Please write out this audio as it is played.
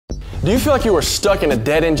Do you feel like you are stuck in a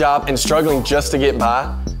dead-end job and struggling just to get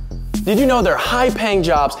by? Did you know there are high-paying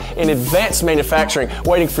jobs in advanced manufacturing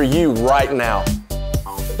waiting for you right now?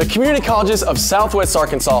 The community colleges of Southwest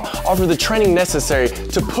Arkansas offer the training necessary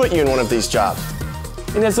to put you in one of these jobs.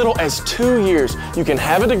 In as little as 2 years, you can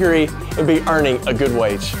have a degree and be earning a good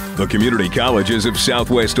wage. The community colleges of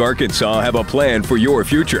Southwest Arkansas have a plan for your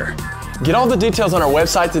future. Get all the details on our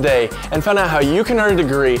website today and find out how you can earn a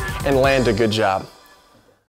degree and land a good job.